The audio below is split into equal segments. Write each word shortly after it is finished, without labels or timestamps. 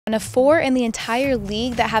One of 4 in the entire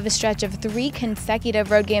league that have a stretch of 3 consecutive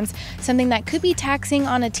road games, something that could be taxing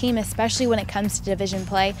on a team, especially when it comes to division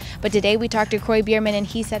play. But today we talked to Kroy Bierman, and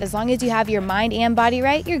he said as long as you have your mind and body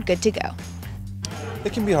right, you're good to go.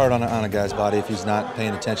 It can be hard on a guy's body if he's not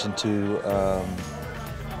paying attention to,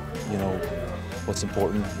 what's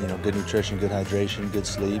important. Good nutrition, good hydration, good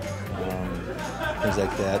sleep, things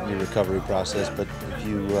like that, your recovery process. But if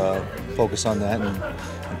you focus on that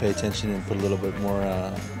and pay attention and put a little bit more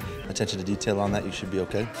attention to detail on that, you should be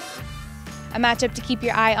okay. A matchup to keep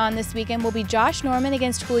your eye on this weekend will be Josh Norman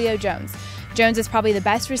against Julio Jones. Jones is probably the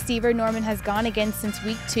best receiver Norman has gone against since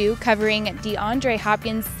week 2, covering DeAndre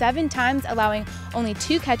Hopkins 7 times, allowing only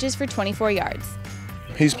 2 catches for 24 yards.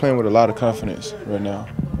 He's playing with a lot of confidence right now.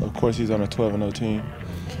 Of course, he's on a 12-0 team.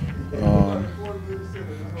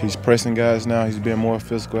 He's pressing guys now. He's being more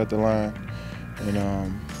physical at the line,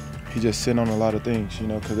 and he's just sitting on a lot of things,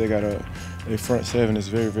 because they got their front 7 is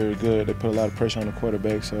very, very good. They put a lot of pressure on the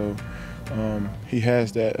quarterback, so he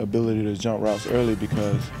has that ability to jump routes early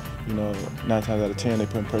because, 9 times out of 10 they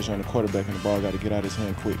put pressure on the quarterback and the ball got to get out of his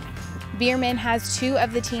hand quick. Bierman has 2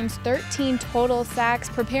 of the team's 13 total sacks,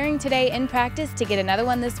 preparing today in practice to get another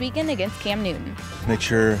one this weekend against Cam Newton. Make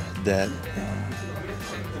sure that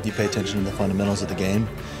you pay attention to the fundamentals of the game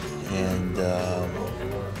and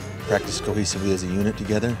practice cohesively as a unit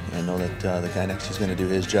together, and know that the guy next to you is going to do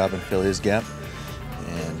his job and fill his gap,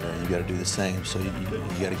 and you got to do the same. So you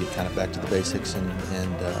got to get kind of back to the basics and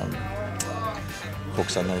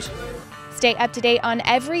focus on those. Stay up to date on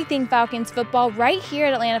everything Falcons football right here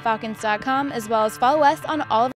at AtlantaFalcons.com, as well as follow us on all of